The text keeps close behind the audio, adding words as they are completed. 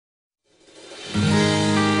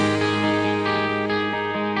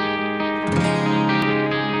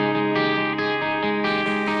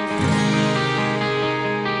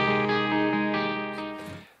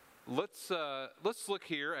let's look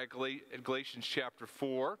here at Galatians chapter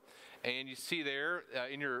 4. And you see there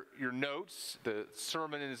in your notes, the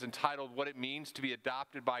sermon is entitled, What It Means to Be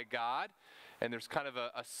Adopted by God. And there's kind of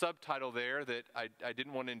a subtitle there that I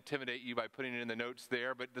didn't want to intimidate you by putting it in the notes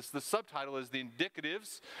there. But the subtitle is the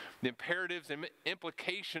indicatives, the imperatives, and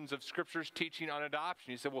implications of Scripture's teaching on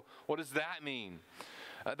adoption. You said, well, what does that mean?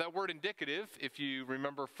 That word indicative, if you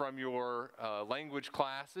remember from your language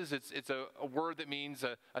classes, it's a word that means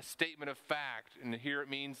a statement of fact. And here it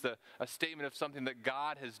means a statement of something that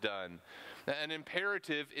God has done. An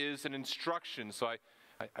imperative is an instruction. So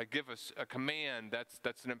I give us a command,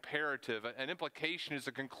 that's an imperative. An implication is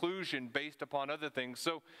a conclusion based upon other things.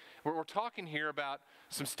 So we're talking here about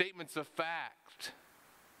some statements of fact.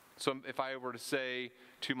 So if I were to say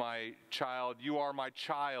to my child, you are my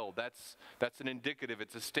child, that's an indicative,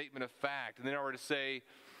 it's a statement of fact. And then I were to say,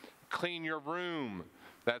 clean your room,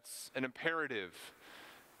 that's an imperative.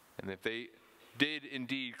 And if they did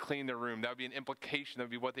indeed clean their room, that would be an implication, that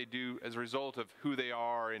would be what they do as a result of who they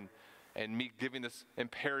are and me giving this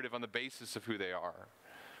imperative on the basis of who they are.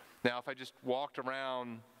 Now, if I just walked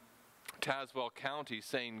around Tazewell County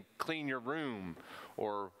saying, clean your room,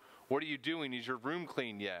 or what are you doing? Is your room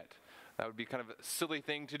clean yet? That would be kind of a silly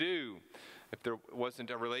thing to do if there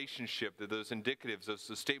wasn't a relationship, that those indicatives, those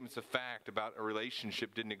statements of fact about a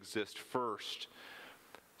relationship didn't exist first.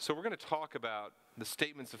 So we're going to talk about the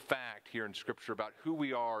statements of fact here in Scripture about who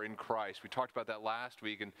we are in Christ. We talked about that last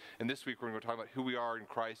week, and this week we're going to talk about who we are in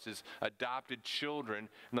Christ as adopted children.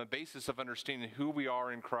 And on the basis of understanding who we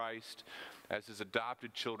are in Christ as His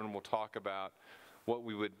adopted children, we'll talk about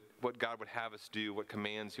what God would have us do, what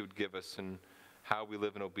commands He would give us, and how we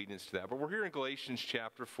live in obedience to that. But we're here in Galatians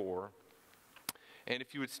chapter 4. And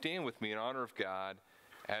if you would stand with me in honor of God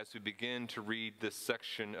as we begin to read this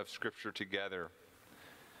section of Scripture together.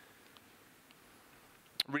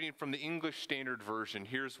 Reading from the English Standard Version,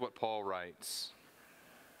 here's what Paul writes.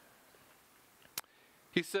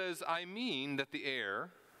 He says, I mean that the heir,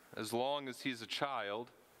 as long as he is a child,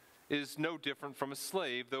 is no different from a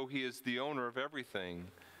slave, though he is the owner of everything.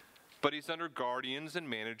 But he's under guardians and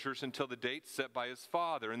managers until the date set by his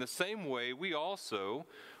father. In the same way, we also,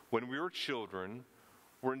 when we were children,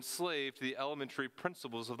 were enslaved to the elementary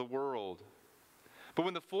principles of the world. But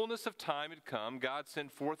when the fullness of time had come, God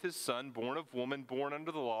sent forth His Son, born of woman, born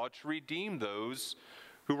under the law, to redeem those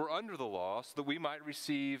who were under the law, so that we might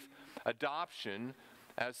receive adoption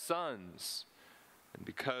as sons. And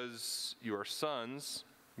because you are sons,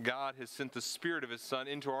 God has sent the Spirit of His Son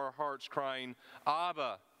into our hearts, crying,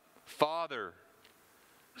 Abba, Father.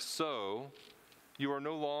 So you are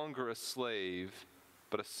no longer a slave,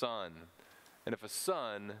 but a son. And if a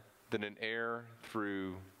son, then an heir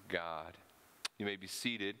through God. You may be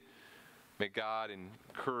seated. May God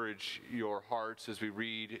encourage your hearts as we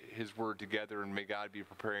read His Word together, and may God be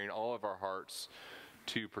preparing all of our hearts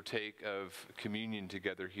to partake of communion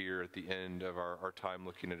together here at the end of our time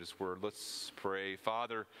looking at His Word. Let's pray.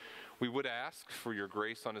 Father, we would ask for your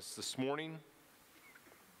grace on us this morning.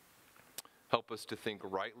 Help us to think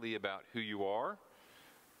rightly about who you are,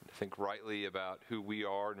 to think rightly about who we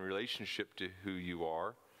are in relationship to who you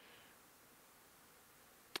are.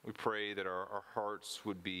 We pray that our hearts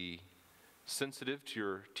would be sensitive to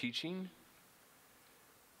your teaching.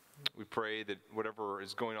 We pray that whatever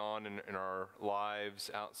is going on in our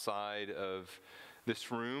lives outside of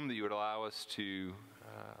this room, that you would allow us to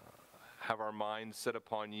have our minds set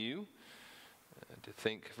upon you, to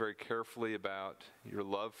think very carefully about your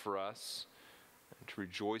love for us, and to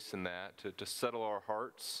rejoice in that, to settle our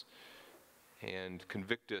hearts and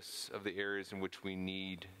convict us of the areas in which we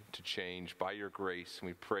need to change by your grace. And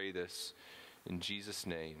we pray this in Jesus'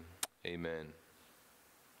 name. Amen.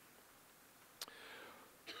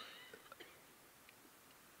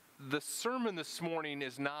 The sermon this morning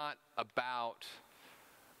is not about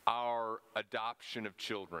our adoption of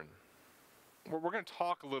children. We're going to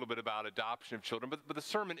talk a little bit about adoption of children, but the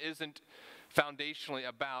sermon isn't foundationally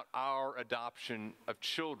about our adoption of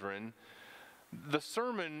children. The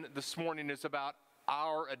sermon this morning is about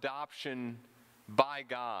our adoption by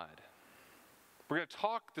God. We're going to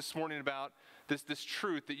talk this morning about this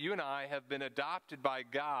truth that you and I have been adopted by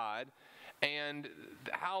God, and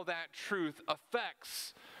how that truth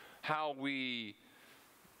affects how we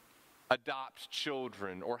adopt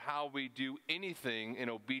children, or how we do anything in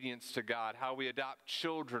obedience to God, how we adopt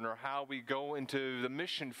children, or how we go into the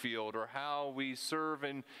mission field, or how we serve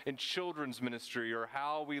in children's ministry, or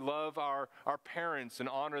how we love our parents and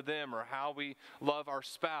honor them, or how we love our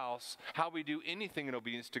spouse, how we do anything in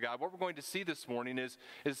obedience to God. What we're going to see this morning is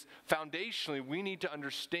foundationally we need to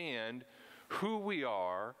understand who we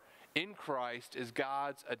are in Christ as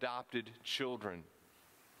God's adopted children.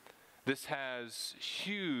 This has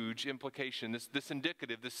huge implication. This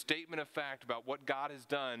indicative, this statement of fact about what God has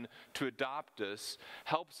done to adopt us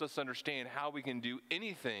helps us understand how we can do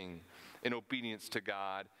anything in obedience to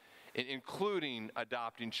God, including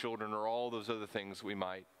adopting children or all those other things we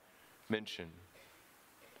might mention.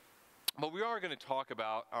 But we are going to talk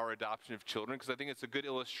about our adoption of children because I think it's a good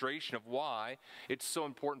illustration of why it's so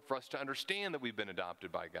important for us to understand that we've been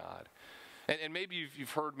adopted by God. And maybe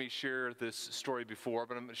you've heard me share this story before,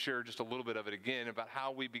 but I'm going to share just a little bit of it again about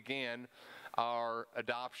how we began our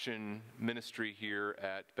adoption ministry here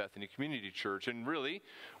at Bethany Community Church. And really,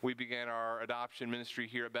 we began our adoption ministry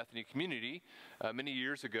here at Bethany Community many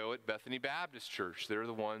years ago at Bethany Baptist Church. They're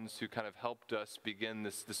the ones who kind of helped us begin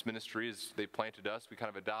this ministry. As they planted us, we kind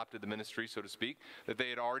of adopted the ministry, so to speak, that they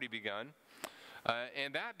had already begun.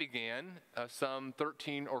 And that began some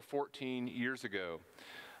 13 or 14 years ago.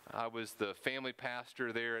 I was the family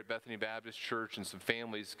pastor there at Bethany Baptist Church, and some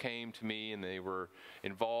families came to me, and they were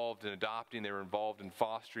involved in adopting. They were involved in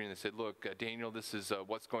fostering. They said, look, Daniel, this is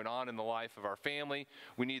what's going on in the life of our family.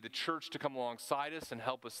 We need the church to come alongside us and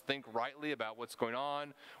help us think rightly about what's going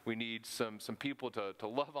on. We need some people to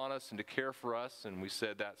love on us and to care for us. And we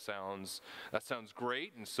said, that sounds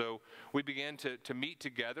great. And so we began to meet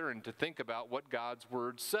together and to think about what God's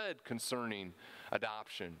word said concerning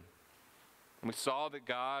adoption. And we saw that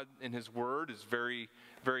God in his word is very,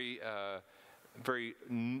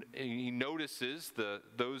 he notices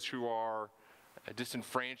those who are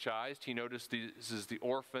disenfranchised. He notices the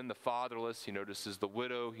orphan, the fatherless. He notices the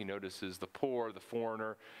widow. He notices the poor, the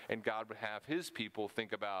foreigner. And God would have his people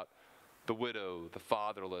think about the widow, the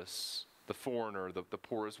fatherless, the foreigner, the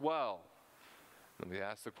poor as well. And we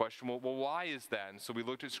asked the question, well, why is that? And so we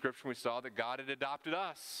looked at Scripture and we saw that God had adopted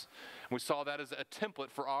us. And we saw that as a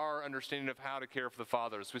template for our understanding of how to care for the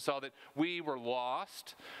fathers. We saw that we were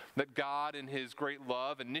lost, that God in his great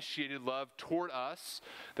love initiated love toward us,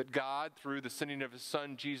 that God, through the sending of his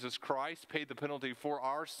Son, Jesus Christ, paid the penalty for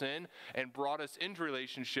our sin and brought us into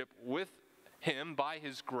relationship with him by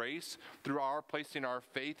his grace through our placing our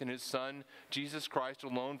faith in his Son, Jesus Christ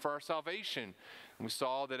alone for our salvation. And we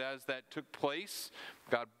saw that as that took place,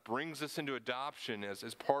 God brings us into adoption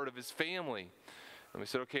as part of his family. And we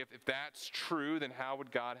said, okay, if that's true, then how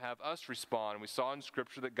would God have us respond? And we saw in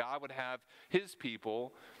Scripture that God would have his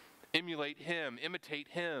people emulate him, imitate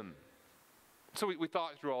him. So we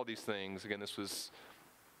thought through all these things. Again, this was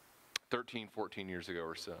 13, 14 years ago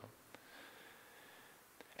or so.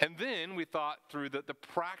 And then we thought through the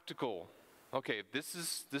practical. Okay, this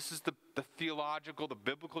is the theological, the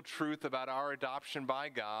biblical truth about our adoption by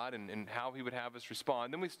God and how he would have us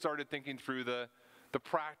respond. Then we started thinking through the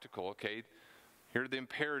practical. Okay, here are the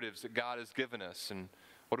imperatives that God has given us, and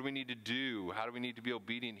what do we need to do? How do we need to be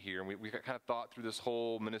obedient here? And we kind of thought through this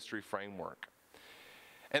whole ministry framework.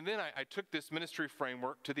 And then I took this ministry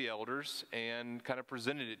framework to the elders and kind of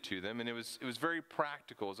presented it to them, and it was very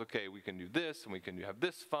practical. It was, okay, we can do this, and we can have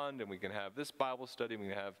this fund, and we can have this Bible study, and we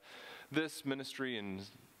can have this ministry, and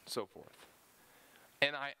so forth.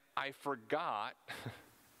 And I forgot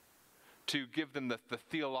to give them the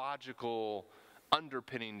theological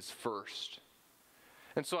underpinnings first.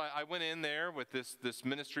 And so I went in there with this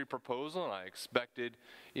ministry proposal, and I expected,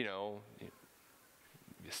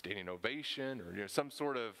 a standing ovation or some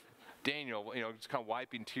sort of Daniel, just kind of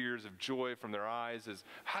wiping tears of joy from their eyes as,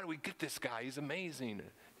 how do we get this guy? He's amazing.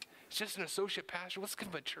 He's just an associate pastor. Let's give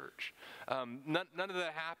him a church. None of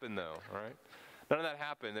that happened, though, right? None of that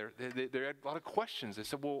happened. They had a lot of questions. They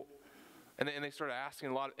said, well, and they started asking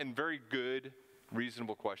a lot and very good,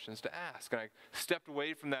 reasonable questions to ask. And I stepped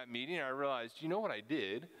away from that meeting, and I realized, you know what I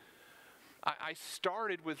did? I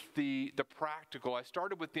started with the practical. I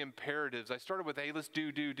started with the imperatives. I started with, hey, let's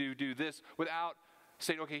do this, without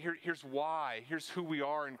saying, okay, here's why. Here's who we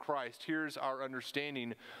are in Christ. Here's our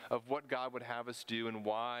understanding of what God would have us do and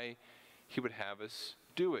why he would have us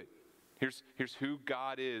do it. Here's who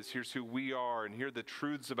God is. Here's who we are, and here are the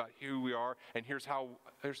truths about who we are, and here's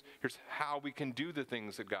how we can do the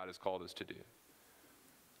things that God has called us to do.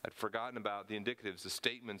 I'd forgotten about the indicatives, the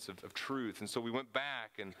statements of truth. And so we went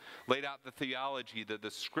back and laid out the theology, the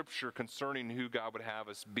scripture concerning who God would have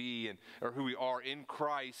us be or who we are in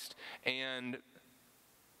Christ. And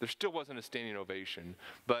there still wasn't a standing ovation.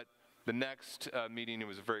 But the next meeting, it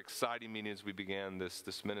was a very exciting meeting as we began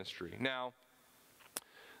this ministry. Now,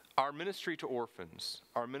 our ministry to orphans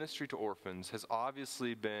has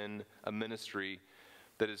obviously been a ministry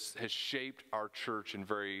that has shaped our church in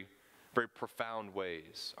very profound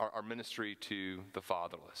ways, our ministry to the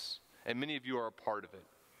fatherless. And many of you are a part of it.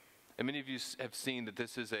 And many of you have seen that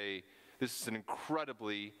this is an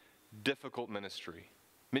incredibly difficult ministry.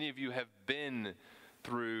 Many of you have been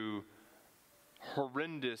through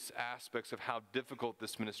horrendous aspects of how difficult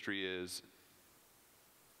this ministry is.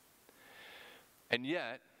 And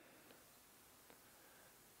yet,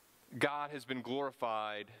 God has been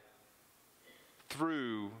glorified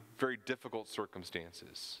through very difficult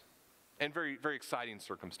circumstances and very, very exciting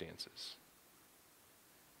circumstances.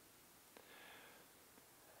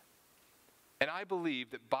 And I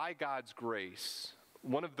believe that by God's grace,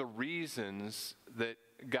 one of the reasons that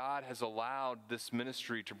God has allowed this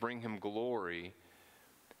ministry to bring him glory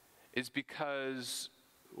is because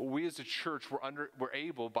we as a church we're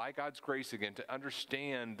able, by God's grace again, to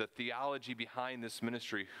understand the theology behind this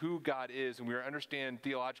ministry, who God is, and we understand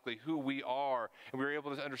theologically who we are, and we were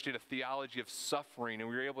able to understand a theology of suffering, and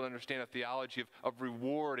we were able to understand a theology of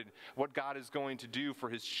reward and what God is going to do for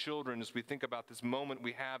his children as we think about this moment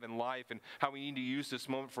we have in life and how we need to use this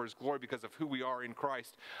moment for his glory because of who we are in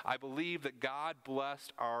Christ. I believe that God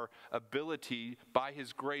blessed our ability by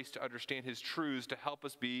his grace to understand his truths to help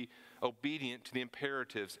us be obedient to the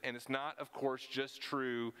imperatives. And it's not, of course, just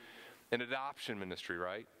true in adoption ministry,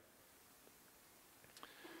 right?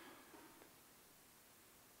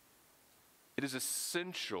 It is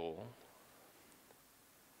essential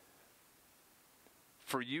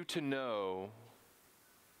for you to know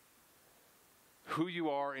who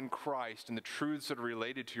you are in Christ and the truths that are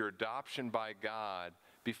related to your adoption by God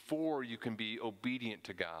before you can be obedient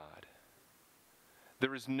to God.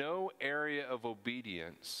 There is no area of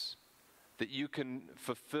obedience that you can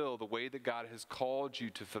fulfill the way that God has called you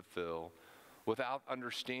to fulfill without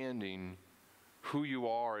understanding who you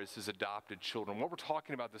are as his adopted children. What we're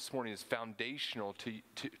talking about this morning is foundational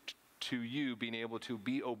to you being able to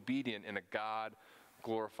be obedient in a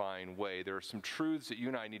God-glorifying way. There are some truths that you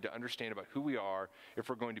and I need to understand about who we are if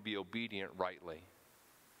we're going to be obedient rightly.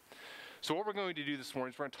 So what we're going to do this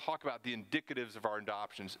morning is we're going to talk about the indicatives of our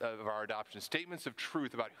adoption, statements of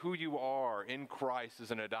truth about who you are in Christ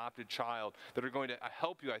as an adopted child that are going to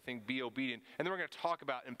help you, I think, be obedient. And then we're going to talk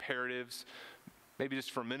about imperatives, maybe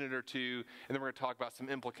just for a minute or two, and then we're going to talk about some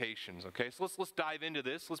implications, okay? So let's dive into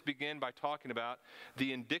this. Let's begin by talking about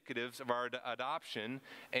the indicatives of our adoption.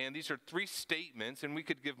 And these are three statements, and we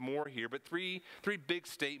could give more here, but three big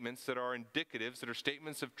statements that are indicatives, that are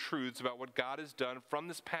statements of truths about what God has done from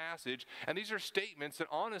this passage. And these are statements that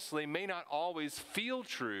honestly may not always feel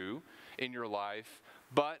true in your life,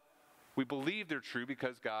 but we believe they're true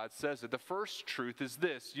because God says it. The first truth is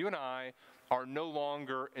this: you and I are no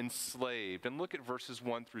longer enslaved. And look at verses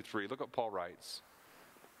 1 through 3. Look what Paul writes.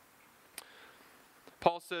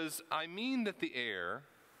 Paul says, I mean that the heir,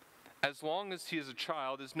 as long as he is a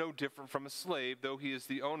child, is no different from a slave, though he is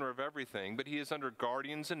the owner of everything, but he is under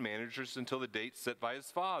guardians and managers until the date set by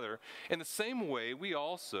his father. In the same way, we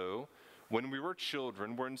also, when we were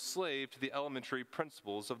children, were enslaved to the elementary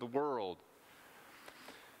principles of the world.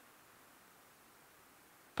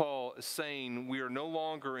 Paul is saying we are no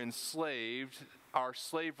longer enslaved. Our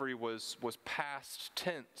slavery was past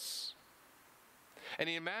tense. And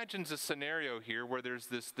he imagines a scenario here where there's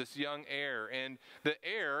this young heir, and the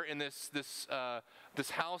heir in this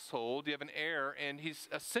household, you have an heir, and he's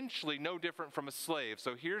essentially no different from a slave.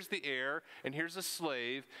 So here's the heir, and here's a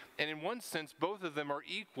slave, and in one sense, both of them are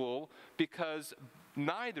equal because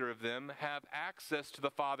neither of them have access to the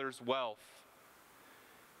father's wealth.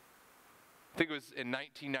 I think it was in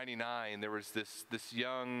 1999, there was this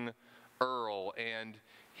young earl, and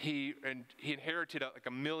he inherited like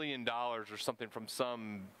 $1 million or something from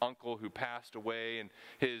some uncle who passed away, and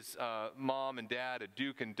his mom and dad, a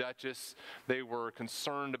duke and duchess, they were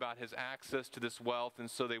concerned about his access to this wealth,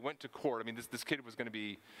 and so they went to court. I mean, this kid was going to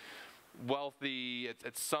be wealthy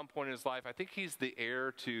at some point in his life. I think he's the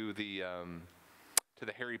heir to the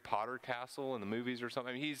Harry Potter castle in the movies or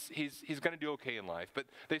something. I mean, he's going to do okay in life. But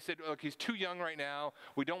they said, look, he's too young right now.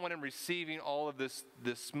 We don't want him receiving all of this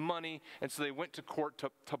money. And so they went to court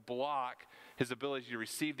to block his ability to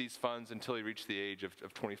receive these funds until he reached the age of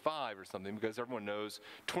 25 or something, because everyone knows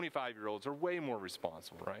 25-year-olds are way more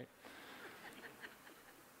responsible, right?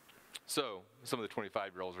 So some of the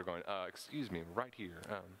 25-year-olds are going, excuse me, right here.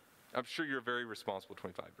 I'm sure you're a very responsible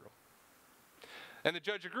 25-year-old. And the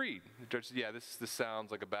judge agreed. The judge said, yeah, this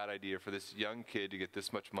sounds like a bad idea for this young kid to get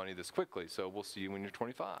this much money this quickly, so we'll see you when you're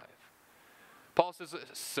 25. Paul says a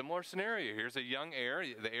similar scenario. Here's a young heir.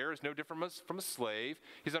 The heir is no different from a slave.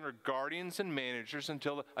 He's under guardians and managers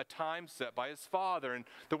until a time set by his father. And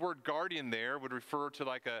the word guardian there would refer to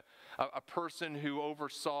like a person who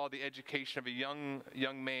oversaw the education of a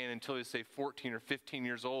young man until he was, say, 14 or 15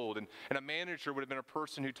 years old. And a manager would have been a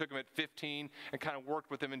person who took him at 15 and kind of worked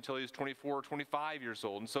with him until he was 24 or 25 years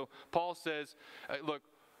old. And so Paul says, look,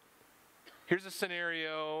 Here's a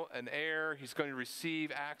scenario, an heir, he's going to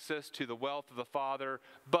receive access to the wealth of the father,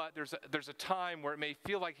 but there's a time where it may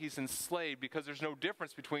feel like he's enslaved because there's no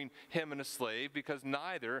difference between him and a slave because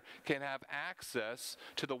neither can have access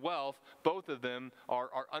to the wealth. Both of them are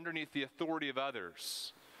underneath the authority of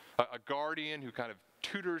others. A guardian who kind of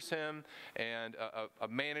tutors him and a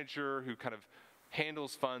manager who kind of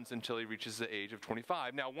handles funds until he reaches the age of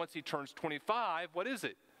 25. Now, once he turns 25, what is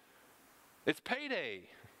it? It's payday.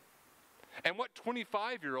 And what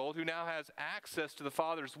 25-year-old who now has access to the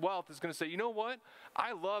father's wealth is going to say, you know what?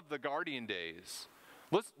 I love the guardian days.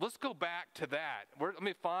 Let's go back to that. Let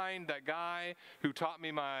me find that guy who taught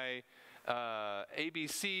me my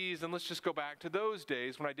ABCs, and let's just go back to those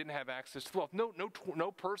days when I didn't have access to the wealth.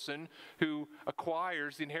 No person who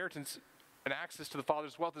acquires the inheritance and access to the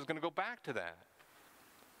father's wealth is going to go back to that.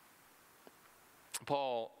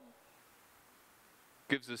 Paul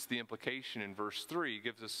gives us the implication in verse 3.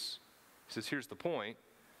 He says, here's the point.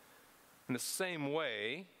 In the same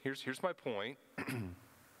way, here's my point.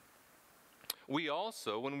 We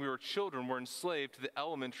also, when we were children, were enslaved to the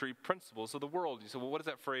elementary principles of the world. You say, well, what does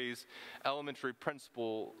that phrase, elementary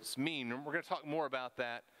principles, mean? And we're going to talk more about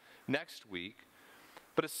that next week.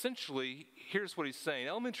 But essentially, here's what he's saying.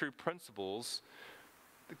 Elementary principles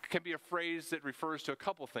can be a phrase that refers to a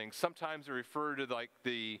couple things. Sometimes they refer to like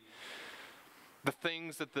the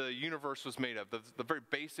things that the universe was made of, the very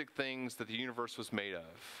basic things that the universe was made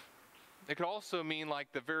of. It could also mean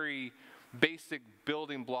like the very basic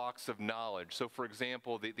building blocks of knowledge. So for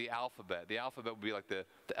example, the alphabet. The alphabet would be like the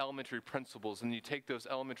elementary principles, and you take those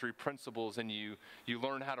elementary principles and you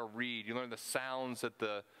learn how to read. You learn the sounds that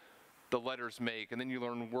the letters make, and then you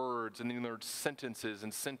learn words, and then you learn sentences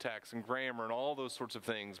and syntax and grammar and all those sorts of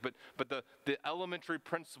things. But the elementary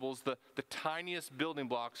principles, the tiniest building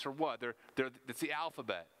blocks are what? It's the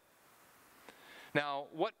alphabet. Now,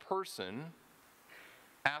 what person,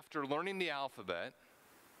 after learning the alphabet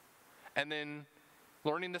and then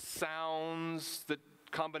learning the sounds that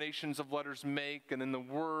combinations of letters make, and then the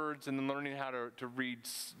words, and then learning how to read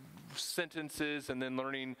sentences, and then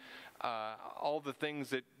learning all the things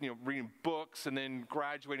that, reading books, and then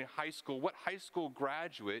graduating high school. What high school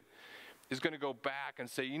graduate is going to go back and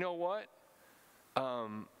say, you know what?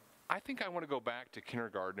 I think I want to go back to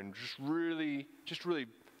kindergarten and just really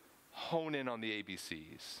hone in on the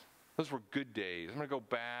ABCs. Those were good days. I'm going to go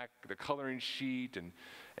back, the coloring sheet, and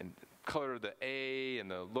color the A and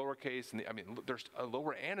the lowercase, and there's a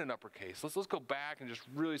lower and an uppercase. Let's go back and just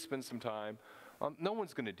really spend some time. No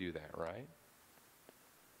one's going to do that, right?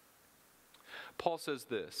 Paul says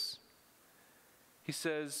this. He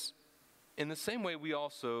says, in the same way we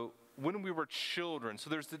also, when we were children, so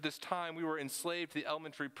there's this time we were enslaved to the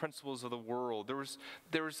elementary principles of the world.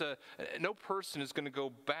 No person is going to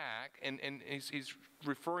go back, and he's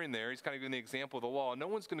referring there, he's kind of giving the example of the law. No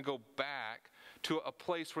one's going to go back to a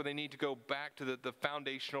place where they need to go back to the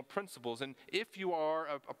foundational principles. And if you are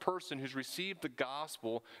a person who's received the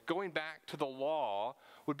gospel, going back to the law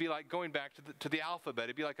would be like going back to the alphabet.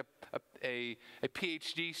 It'd be like a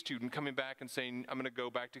PhD student coming back and saying, I'm going to go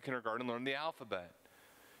back to kindergarten and learn the alphabet.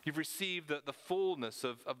 You've received the fullness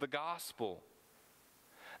of the gospel.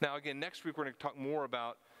 Now, again, next week we're going to talk more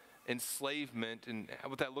about enslavement and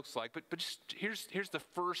what that looks like. But just here's the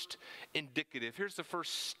first indicative. Here's the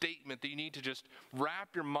first statement that you need to just wrap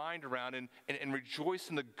your mind around and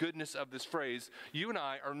rejoice in the goodness of this phrase. You and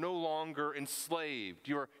I are no longer enslaved.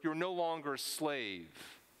 You're no longer a slave.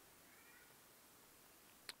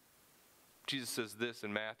 Jesus says this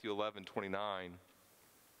in Matthew 11:29.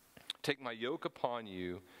 Take my yoke upon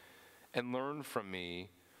you and learn from me,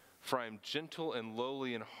 for I am gentle and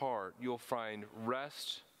lowly in heart. You'll find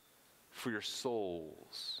rest for your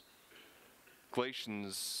souls.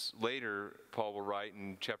 Galatians later, Paul will write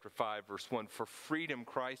in chapter 5, verse 1, for freedom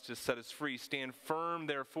Christ has set us free. Stand firm,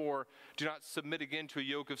 therefore. Do not submit again to a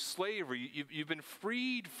yoke of slavery. You've been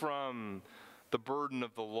freed from the burden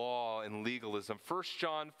of the law and legalism. 1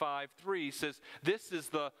 John 5:3 says, this is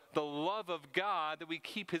the love of God, that we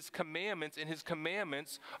keep his commandments, and his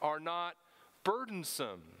commandments are not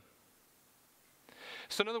burdensome.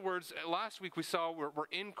 So in other words, last week we saw we're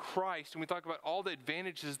in Christ, and we talked about all the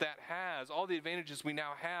advantages that has, all the advantages we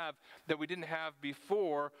now have that we didn't have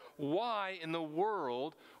before. Why in the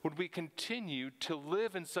world would we continue to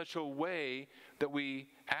live in such a way that we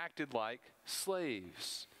acted like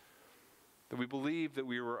slaves? That we believed that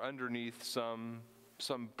we were underneath some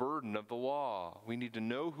burden of the law. We need to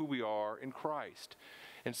know who we are in Christ.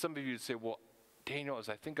 And some of you would say, well, Daniel, as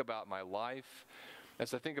I think about my life,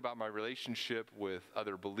 as I think about my relationship with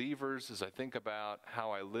other believers, as I think about how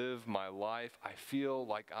I live my life, I feel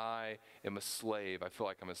like I am a slave. I feel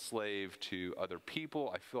like I'm a slave to other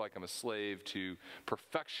people. I feel like I'm a slave to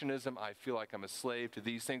perfectionism. I feel like I'm a slave to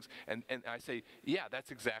these things. And I say, yeah, that's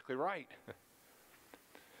exactly right.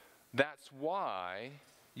 That's why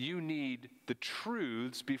you need the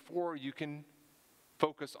truths before you can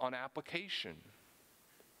focus on application.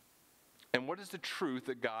 And what is the truth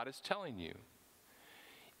that God is telling you?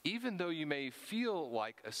 Even though you may feel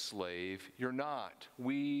like a slave, you're not.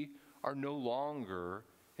 We are no longer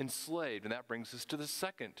enslaved. And that brings us to the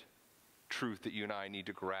second truth that you and I need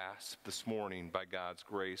to grasp this morning by God's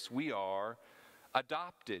grace. We are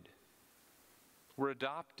adopted. We're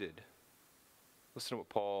adopted. Listen to what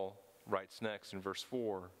Paul writes next in verse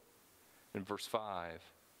 4 and verse 5.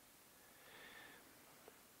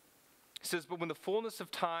 He says, but when the fullness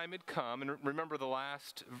of time had come, and remember the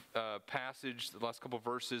last passage, the last couple of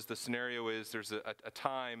verses, the scenario is there's a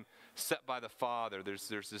time set by the Father. There's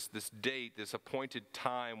this date, this appointed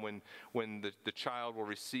time when the child will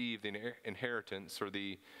receive the inheritance or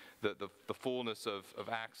the fullness of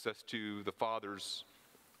access to the Father's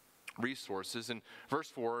resources. And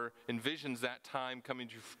verse 4 envisions that time coming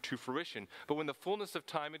to fruition. But when the fullness of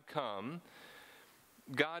time had come,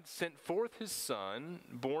 God sent forth his Son,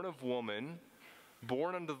 born of woman,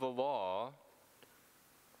 born under the law,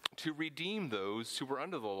 to redeem those who were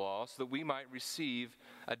under the law so that we might receive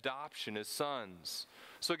adoption as sons.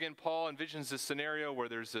 So again, Paul envisions this scenario where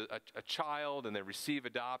there's a child and they receive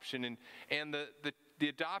adoption. And the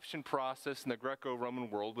adoption process in the Greco-Roman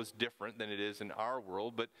world was different than it is in our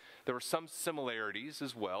world, but there were some similarities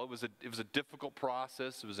as well. It was a difficult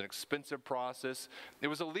process. It was an expensive process. It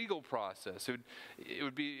was a legal process. It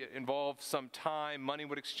would involve some time. Money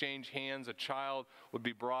would exchange hands. A child would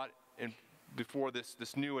be brought in before this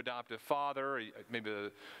new adoptive father, maybe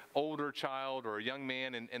an older child or a young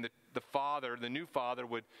man, and the new father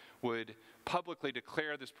would publicly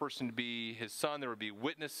declare this person to be his son. There would be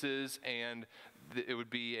witnesses, and it would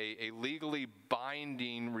be a legally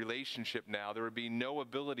binding relationship now. There would be no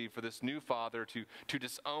ability for this new father to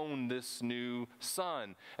disown this new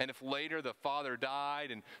son. And if later the father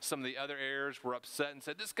died and some of the other heirs were upset and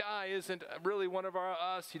said, this guy isn't really one of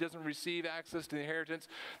us, he doesn't receive access to the inheritance,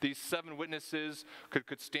 these 7 witnesses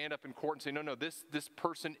could stand up in court and say, no, this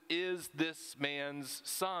person is this man's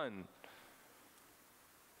son.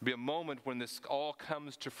 Be a moment when this all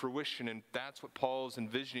comes to fruition, and that's what Paul is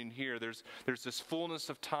envisioning here. There's this fullness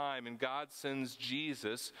of time, and God sends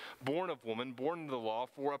Jesus, born of woman, born into the law,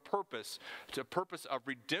 for a purpose of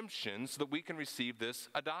redemption so that we can receive this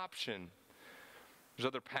adoption. There's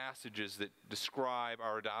other passages that describe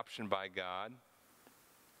our adoption by God.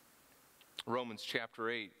 Romans chapter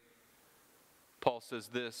 8, Paul says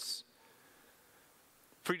this,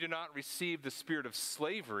 for you did not receive the spirit of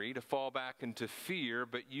slavery to fall back into fear,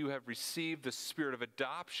 but you have received the spirit of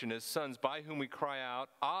adoption as sons, by whom we cry out,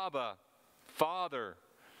 Abba, Father.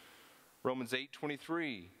 Romans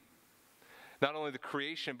 8:23. Not only the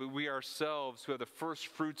creation, but we ourselves who have the first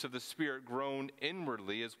fruits of the Spirit groan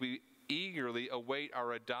inwardly as we eagerly await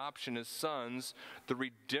our adoption as sons, the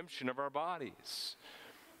redemption of our bodies.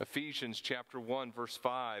 Ephesians chapter 1, verse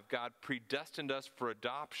 5, God predestined us for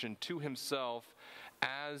adoption to himself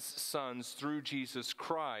as sons through Jesus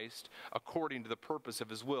Christ, according to the purpose of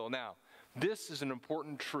his will. Now, this is an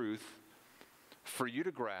important truth for you to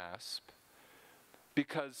grasp,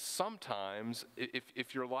 because sometimes,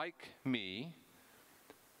 if you're like me,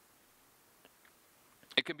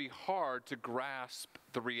 it can be hard to grasp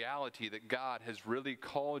the reality that God has really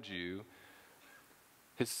called you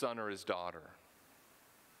his son or his daughter.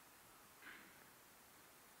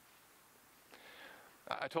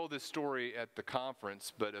 I told this story at the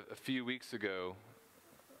conference, but a few weeks ago,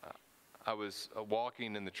 I was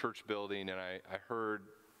walking in the church building, and I heard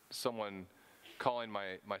someone calling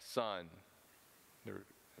my son. They were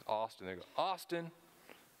Austin. They go, Austin.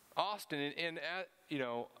 And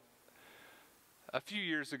a few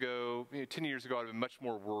years ago, 10 years ago, I'd have been much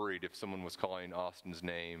more worried if someone was calling Austin's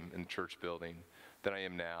name in the church building than I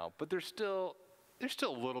am now. But there's still a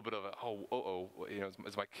little bit of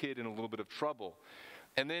is my kid in a little bit of trouble?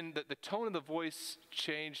 And then the tone of the voice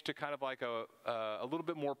changed to kind of like a little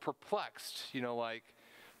bit more perplexed, like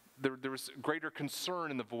there was greater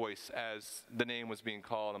concern in the voice as the name was being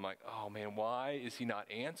called. I'm like, oh man, why is he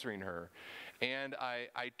not answering her? And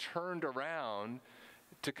I turned around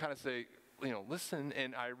to kind of say, listen,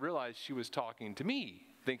 and I realized she was talking to me,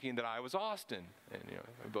 thinking that I was Austin. And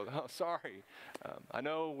we both, oh, sorry. I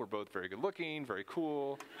know we're both very good looking, very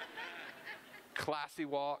cool. Classy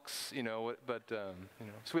walks, but so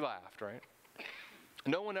we laughed, right?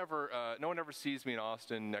 no one ever sees me in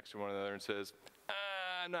Austin next to one another and says,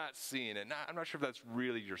 I'm not seeing it. I'm not sure if that's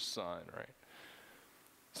really your son, right?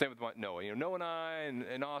 Same with Noah. Noah and I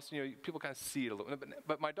and Austin, people kind of see it a little bit.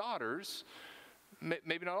 But my daughters,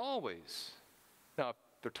 maybe not always. Now, if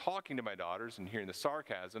they're talking to my daughters and hearing the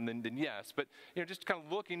sarcasm, then yes. But, just kind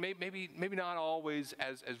of looking, maybe not always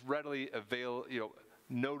as readily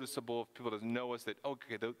noticeable if people doesn't know us that,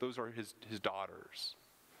 okay, those are his daughters.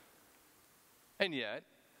 And yet,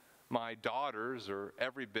 my daughters are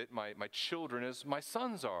every bit my children as my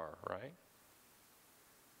sons are, right?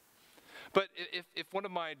 But if one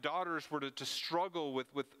of my daughters were to struggle with,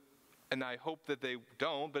 and I hope that they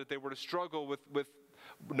don't, but if they were to struggle with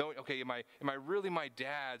knowing, okay, am I really my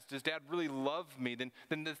dad's? Does dad really love me? Then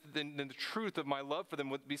the truth of my love for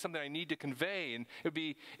them would be something I need to convey, and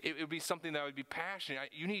it would be something that I would be passionate.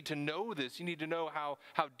 You need to know this. You need to know how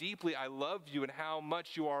deeply I love you and how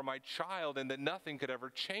much you are my child, and that nothing could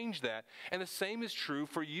ever change that. And the same is true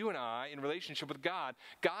for you and I in relationship with God.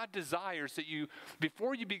 God desires that you,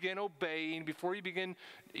 before you begin obeying, before you begin,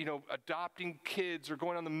 adopting kids or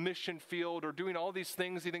going on the mission field or doing all these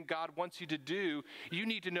things you think God wants you to do, you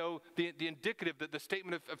need to know the indicative, the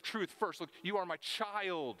statement of truth first. Look, you are my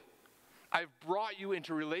child. I've brought you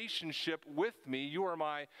into relationship with me. You are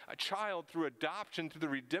my child through adoption, through the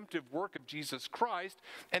redemptive work of Jesus Christ,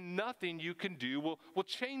 and nothing you can do will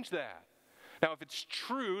change that. Now, if it's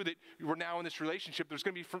true that we're now in this relationship, there's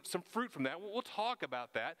going to be some fruit from that. We'll talk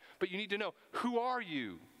about that, but you need to know, who are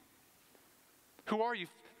you? Who are you?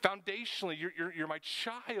 Foundationally, you're my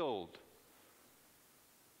child.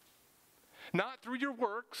 Not through your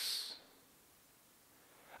works.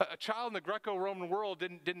 A child in the Greco-Roman world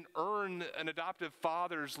didn't earn an adoptive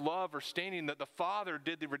father's love or standing. That the father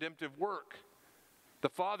did the redemptive work. The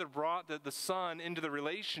father brought the son into the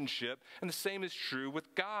relationship, and the same is true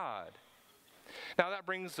with God. Now that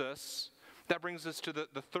brings us to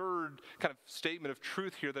the third kind of statement of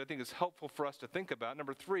truth here that I think is helpful for us to think about.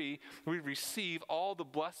 Number 3, we receive all the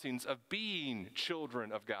blessings of being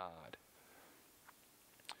children of God.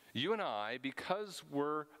 You and I, because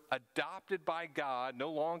we're adopted by God,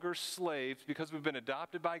 no longer slaves, because we've been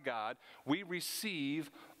adopted by God, we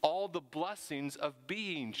receive all the blessings of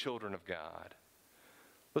being children of God.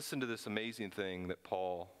 Listen to this amazing thing that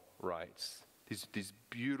Paul writes, these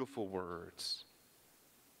beautiful words.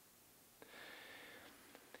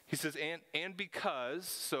 He says, and because,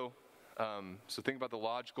 so think about the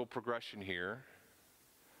logical progression here.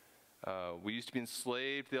 We used to be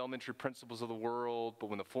enslaved to the elementary principles of the world, but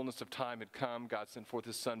when the fullness of time had come, God sent forth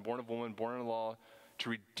his son, born of woman, born under the law, to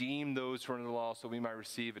redeem those who are under the law so we might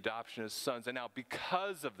receive adoption as sons. And now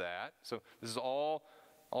because of that, so this is all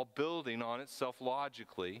building on itself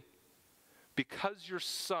logically, because you're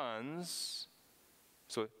sons,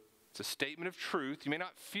 so it's a statement of truth. You may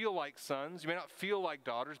not feel like sons, you may not feel like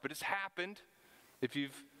daughters, but it's happened. If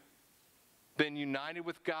you've been united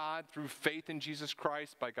with God through faith in Jesus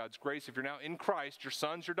Christ by God's grace, if you're now in Christ, your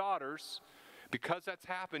sons, your daughters, because that's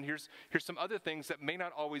happened, here's some other things that may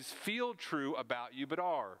not always feel true about you, but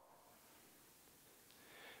are.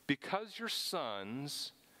 Because you're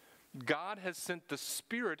sons, God has sent the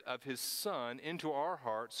Spirit of his Son into our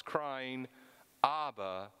hearts, crying,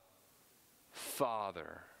 Abba,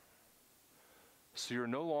 Father. So you're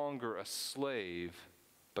no longer a slave,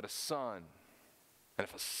 but a son. And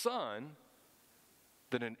if a son,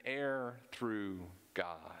 then an heir through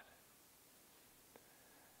God.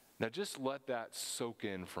 Now just let that soak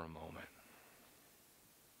in for a moment.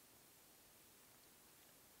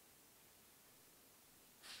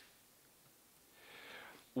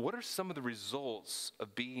 What are some of the results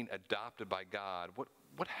of being adopted by God?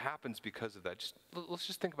 What happens because of that? Let's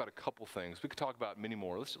just think about a couple things. We could talk about many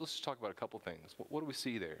more. Let's just talk about a couple things. What do we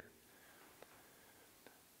see there?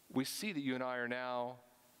 We see that you and I are now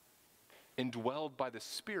indwelled by the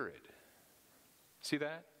Spirit. See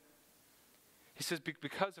that? He says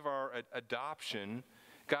because of our adoption,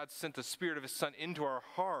 God sent the Spirit of his Son into our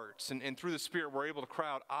hearts, and through the Spirit we're able to cry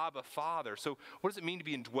out, Abba, Father. So what does it mean to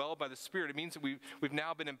be indwelled by the Spirit? It means that we've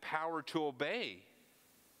now been empowered to obey.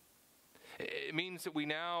 It means that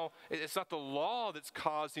it's not the law that's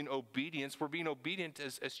causing obedience, we're being obedient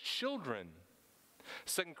as children.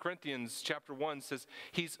 2 Corinthians chapter 1 says,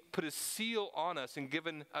 he's put his seal on us and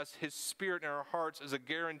given us his Spirit in our hearts as a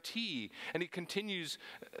guarantee. And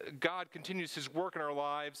God continues his work in our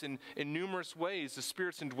lives in numerous ways. The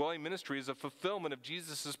Spirit's indwelling ministry is a fulfillment of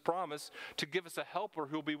Jesus' promise to give us a helper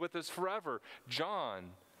who will be with us forever.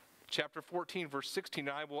 John chapter 14, verse 16,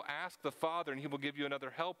 I will ask the Father, and he will give you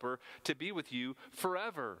another helper to be with you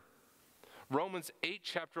forever. Romans 8,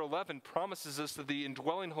 chapter 11 promises us that the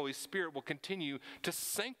indwelling Holy Spirit will continue to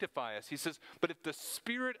sanctify us. He says, but if the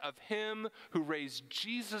Spirit of him who raised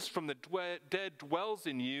Jesus from the dead dwells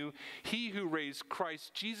in you, he who raised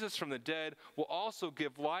Christ Jesus from the dead will also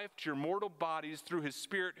give life to your mortal bodies through his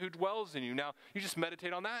Spirit who dwells in you. Now, you just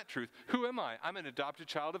meditate on that truth. Who am I? I'm an adopted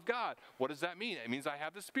child of God. What does that mean? It means I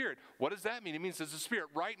have the Spirit. What does that mean? It means there's a Spirit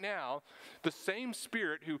right now. The same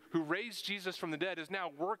Spirit who raised Jesus from the dead is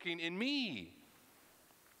now working in me,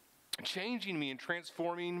 changing me and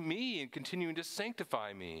transforming me and continuing to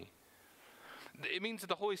sanctify me. It means that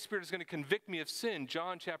the Holy Spirit is going to convict me of sin.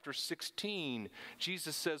 John chapter 16,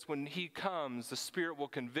 Jesus says when he comes, the Spirit will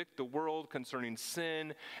convict the world concerning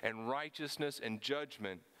sin and righteousness and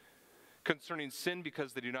judgment. Concerning sin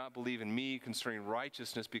because they do not believe in me, concerning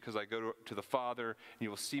righteousness because I go to the Father and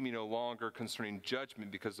you will see me no longer, concerning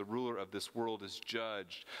judgment because the ruler of this world is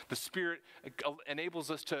judged. The Spirit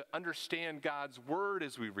enables us to understand God's word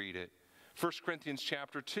as we read it. 1 Corinthians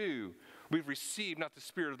chapter 2, we've received not the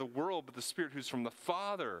spirit of the world, but the Spirit who's from the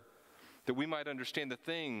Father, that we might understand the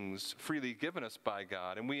things freely given us by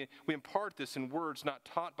God. And we impart this in words not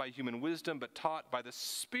taught by human wisdom, but taught by the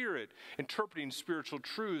Spirit, interpreting spiritual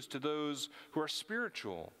truths to those who are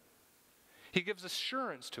spiritual. He gives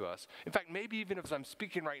assurance to us. In fact, maybe even as I'm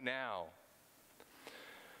speaking right now,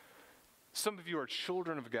 some of you are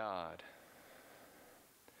children of God,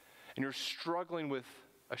 and you're struggling with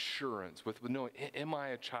assurance, with knowing, am I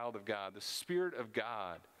a child of God? The Spirit of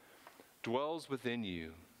God dwells within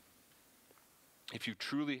you if you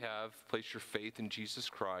truly have placed your faith in Jesus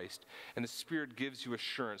Christ, and the Spirit gives you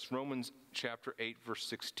assurance. Romans chapter 8, verse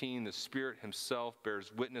 16, the Spirit himself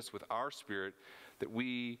bears witness with our spirit that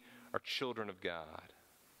we are children of God.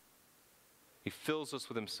 He fills us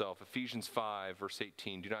with himself. Ephesians 5, verse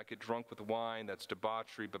 18, do not get drunk with wine, that's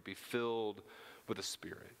debauchery, but be filled with the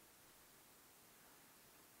Spirit.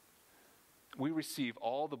 We receive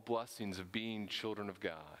all the blessings of being children of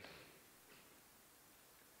God.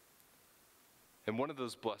 And one of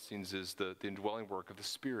those blessings is the indwelling work of the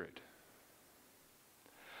Spirit.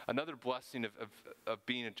 Another blessing of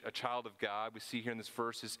being a child of God we see here in this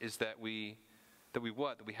verse is that we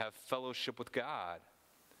what? That we have fellowship with God.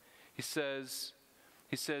 He says,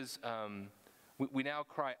 we now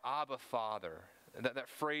cry, Abba, Father. And that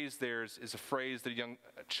phrase there is a phrase that a young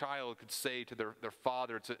child could say to their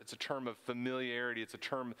father. It's a term of familiarity. It's a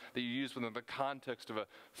term that you use within the context of a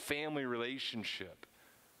family relationship.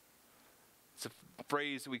 It's a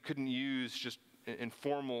phrase that we couldn't use just in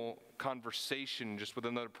formal conversation just with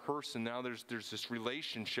another person. Now there's this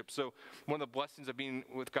relationship. So one of the blessings of being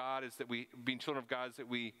with God is that being children of God is that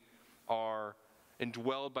we are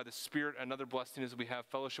indwelled by the Spirit. Another blessing is that we have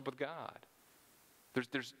fellowship with God.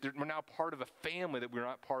 We're now part of a family that we were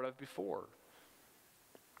not part of before.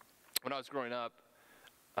 When I was growing up,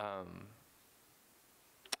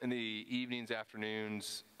 in the evenings,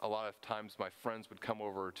 afternoons, a lot of times my friends would come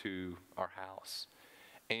over to our house.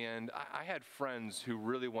 And I had friends who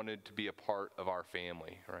really wanted to be a part of our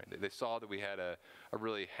family, right? They saw that we had a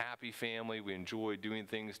really happy family. We enjoyed doing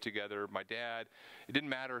things together. My dad, it didn't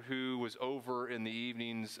matter who was over in the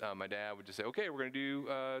evenings. My dad would just say, okay, we're going to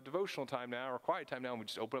do devotional time now or quiet time now. And we'd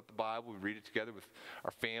just open up the Bible. We'd read it together with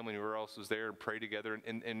our family and whoever else was there and pray together.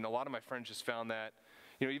 And a lot of my friends just found that,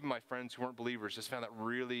 even my friends who weren't believers just found that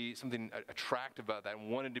really something attractive about that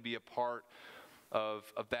and wanted to be a part of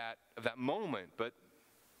that moment. But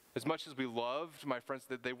as much as we loved my friends,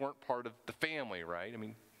 that they weren't part of the family, right? I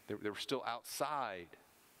mean, they were still outside.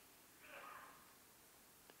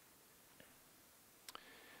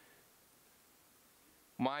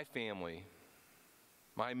 My family,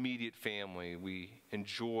 my immediate family, we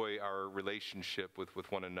enjoy our relationship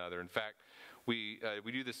with one another. In fact, we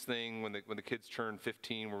do this thing when the kids turn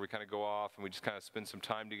 15 where we kind of go off and we just kind of spend some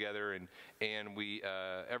time together, and we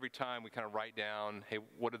every time we kind of write down, hey,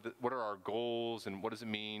 what are our goals and what does it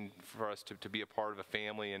mean for us to be a part of a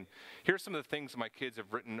family? And here's some of the things that my kids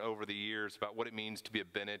have written over the years about what it means to be a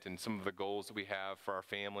Bennett and some of the goals that we have for our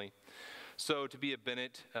family. So to be a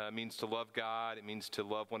Bennett means to love God. It means to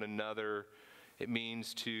love one another. It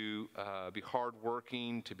means to be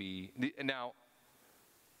hardworking, to be... Now,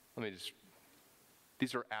 let me just...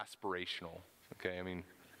 These are aspirational, okay? I mean,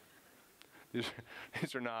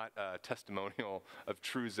 these are not testimonial of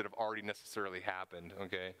truths that have already necessarily happened,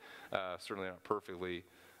 okay? Certainly not perfectly.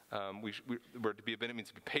 We're to be a Bennett means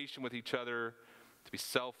to be patient with each other, to be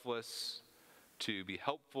selfless, to be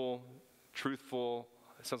helpful, truthful.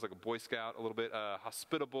 It sounds like a Boy Scout a little bit.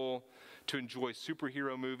 Hospitable, to enjoy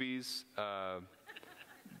superhero movies.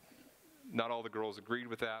 not all the girls agreed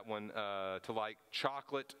with that one, to like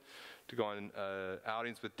chocolate, to go on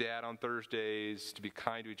outings with Dad on Thursdays, to be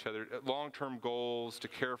kind to each other, long-term goals, to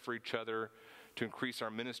care for each other, to increase our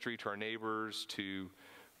ministry to our neighbors, to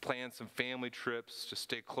plan some family trips, to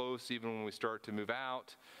stay close even when we start to move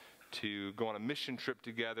out, to go on a mission trip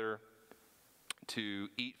together, to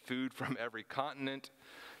eat food from every continent,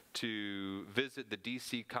 to visit the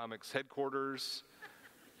DC Comics headquarters,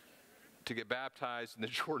 to get baptized in the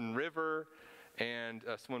Jordan River, and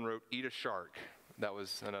someone wrote, eat a shark. That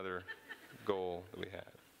was another goal that we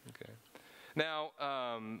had. Okay. Now,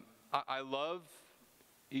 I love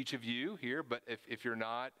each of you here, but if you're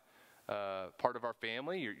not part of our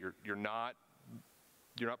family, you're not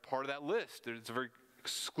part of that list. It's a very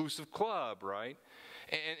exclusive club, right?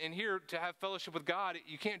 And here, to have fellowship with God,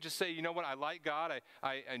 you can't just say, you know what, I like God,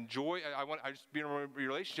 I enjoy, I just be in a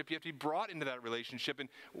relationship. You have to be brought into that relationship. And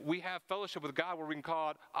we have fellowship with God where we can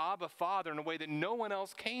call it Abba, Father, in a way that no one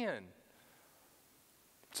else can.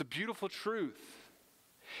 It's a beautiful truth.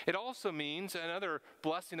 It also means another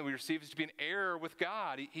blessing that we receive is to be an heir with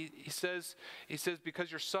God. He says,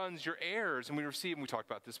 because you're sons, you're heirs. And we receive, and we talked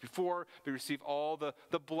about this before, we receive all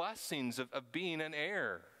the blessings of being an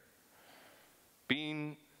heir.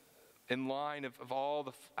 Being in line of all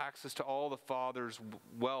the access to all the Father's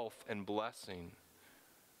wealth and blessing.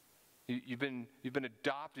 You've been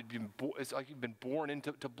adopted. It's like you've been born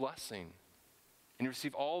into blessing. And you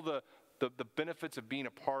receive all the benefits of being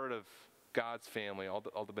a part of God's family, all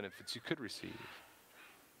the benefits you could receive.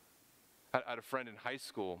 I had a friend in high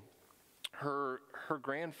school. Her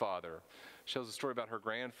grandfather, she tells a story about her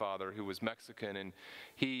grandfather who was Mexican, and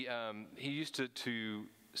he used to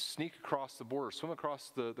sneak across the border, swim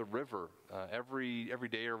across the river every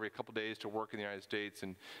day or every couple days to work in the United States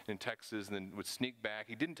and in Texas, and then would sneak back.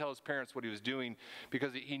 He didn't tell his parents what he was doing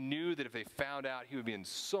because he knew that if they found out, he would be in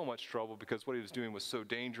so much trouble because what he was doing was so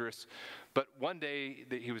dangerous. But one day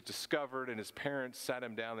he was discovered, and his parents sat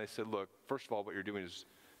him down. They said, look, first of all, what you're doing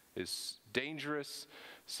is dangerous.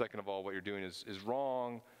 Second of all, what you're doing is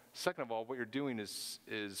wrong. Second of all, what you're doing is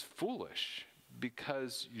foolish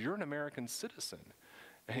because you're an American citizen.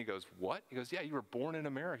 And he goes, what? He goes, yeah, you were born in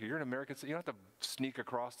America. You're an American citizen. You don't have to sneak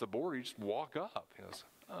across the border. You just walk up. He goes,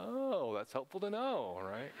 oh, that's helpful to know,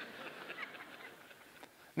 right?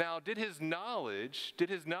 Now, did his knowledge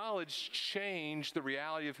change the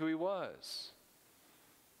reality of who he was?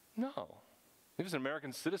 No. He was an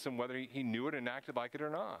American citizen whether he knew it and acted like it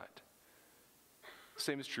or not.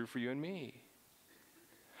 Same is true for you and me.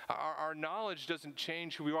 Our knowledge doesn't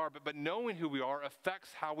change who we are, but knowing who we are affects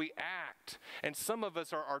how we act. And some of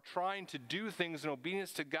us are trying to do things in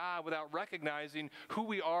obedience to God without recognizing who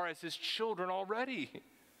we are as His children already.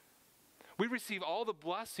 We receive all the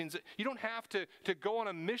blessings. You don't have to go on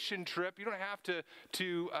a mission trip. You don't have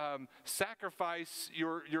to sacrifice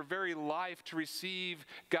your very life to receive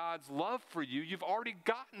God's love for you. You've already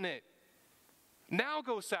gotten it. Now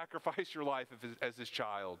go sacrifice your life as His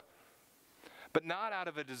child. But not out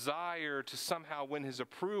of a desire to somehow win His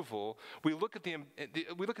approval. We look at the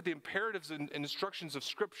imperatives and instructions of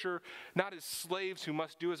Scripture, not as slaves who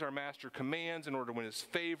must do as our Master commands in order to win His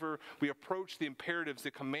favor. We approach the imperatives,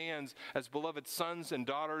 the commands, as beloved sons and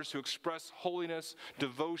daughters who express holiness,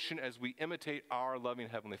 devotion as we imitate our loving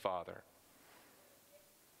Heavenly Father.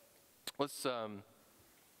 Let's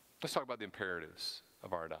talk about the imperatives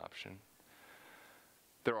of our adoption.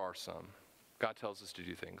 There are some. God tells us to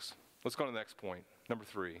do things. Let's go to the next point, number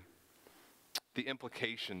 3, the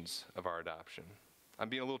implications of our adoption. I'm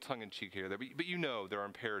being a little tongue-in-cheek here, but you know there are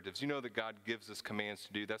imperatives. You know that God gives us commands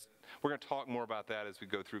to do. We're going to talk more about that as we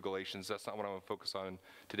go through Galatians. That's not what I'm going to focus on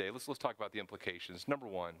today. Let's talk about the implications. Number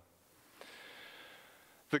 1,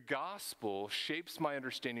 the gospel shapes my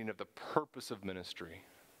understanding of the purpose of ministry.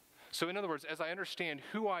 So in other words, as I understand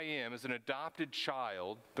who I am as an adopted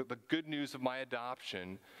child, the good news of my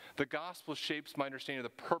adoption, the gospel shapes my understanding of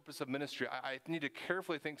the purpose of ministry. I need to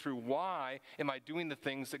carefully think through, why am I doing the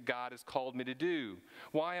things that God has called me to do?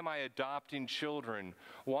 Why am I adopting children?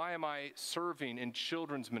 Why am I serving in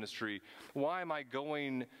children's ministry? Why am I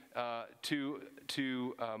going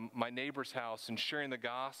to my neighbor's house and sharing the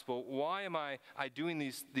gospel? Why am I doing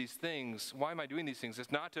these things? Why am I doing these things? It's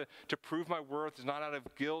not to prove my worth. It's not out of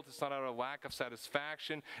guilt. It's not out of lack of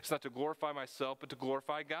satisfaction. It's not to glorify myself, but to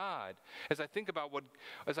glorify God. As I think about what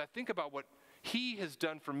He has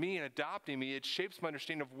done for me in adopting me, it shapes my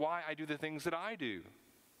understanding of why I do the things that I do.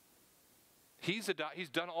 He's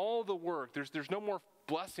done all the work. There's no more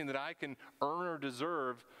blessing that I can earn or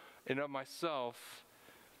deserve in of myself.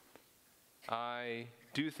 I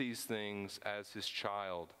do these things as His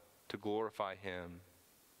child to glorify Him.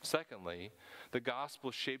 Secondly, the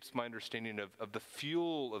gospel shapes my understanding of the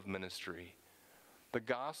fuel of ministry. The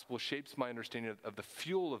gospel shapes my understanding of the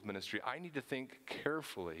fuel of ministry. I need to think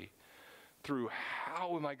carefully through,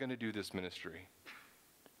 how am I going to do this ministry?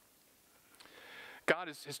 God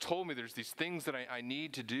has told me there's these things that I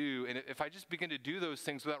need to do, and if I just begin to do those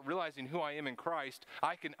things without realizing who I am in Christ,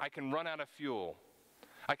 I can run out of fuel.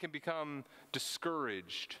 I can become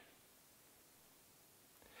discouraged.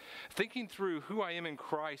 Thinking through who I am in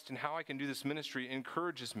Christ and how I can do this ministry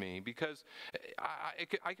encourages me, because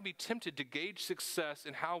I can be tempted to gauge success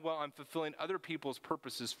in how well I'm fulfilling other people's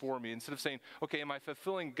purposes for me, instead of saying, okay, am I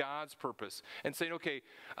fulfilling God's purpose? And saying, okay,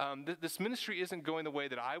 this ministry isn't going the way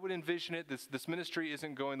that I would envision it. This ministry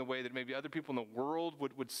isn't going the way that maybe other people in the world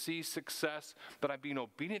would see success, but I'm being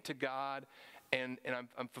obedient to God, and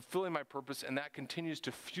I'm fulfilling my purpose, and that continues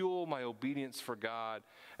to fuel my obedience for God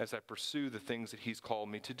as I pursue the things that He's called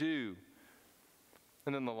me to do.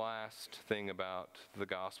 And then the last thing about the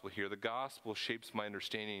gospel here, the gospel shapes my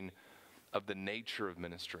understanding of the nature of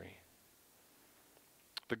ministry.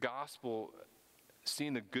 The gospel,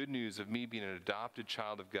 seeing the good news of me being an adopted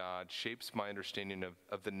child of God, shapes my understanding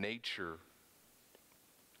of the nature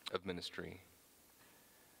of ministry.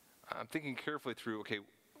 I'm thinking carefully through, okay,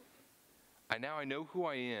 I know who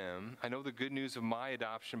I am. I know the good news of my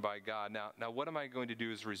adoption by God. Now what am I going to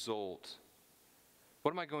do as a result?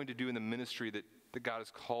 What am I going to do in the ministry that God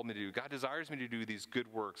has called me to do? God desires me to do these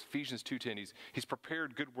good works. Ephesians 2:10, He's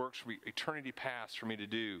prepared good works for eternity past for me to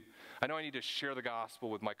do. I know I need to share the gospel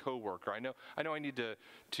with my coworker. I know I need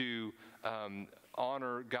to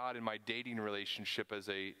honor God in my dating relationship as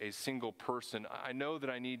a single person. I know that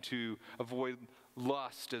I need to avoid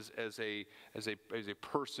lust as a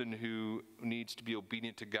person who needs to be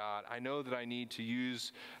obedient to God. I know that I need to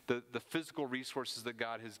use the physical resources that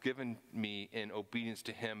God has given me in obedience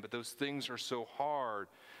to Him, but those things are so hard.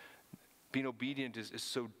 Being obedient is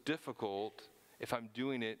so difficult if I'm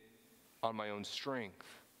doing it on my own strength.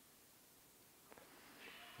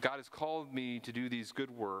 God has called me to do these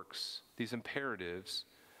good works, these imperatives,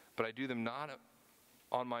 but I do them not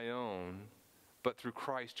on my own, but through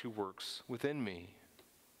Christ who works within me.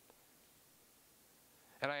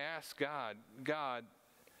 And I ask God,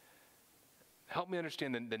 help me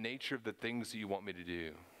understand the nature of the things that you want me to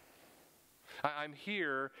do. I'm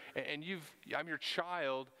here, and I'm your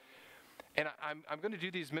child, and I'm going to do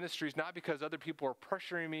these ministries not because other people are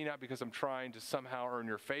pressuring me, not because I'm trying to somehow earn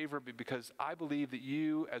your favor, but because I believe that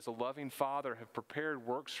you, as a loving Father, have prepared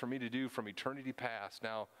works for me to do from eternity past.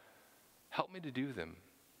 Now, help me to do them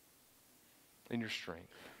in your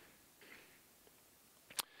strength.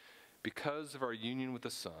 Because of our union with the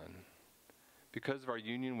Son, because of our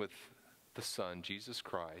union with the Son, Jesus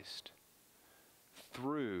Christ,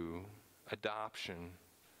 through adoption,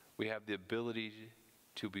 we have the ability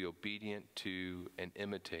to be obedient to and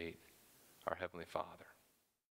imitate our Heavenly Father.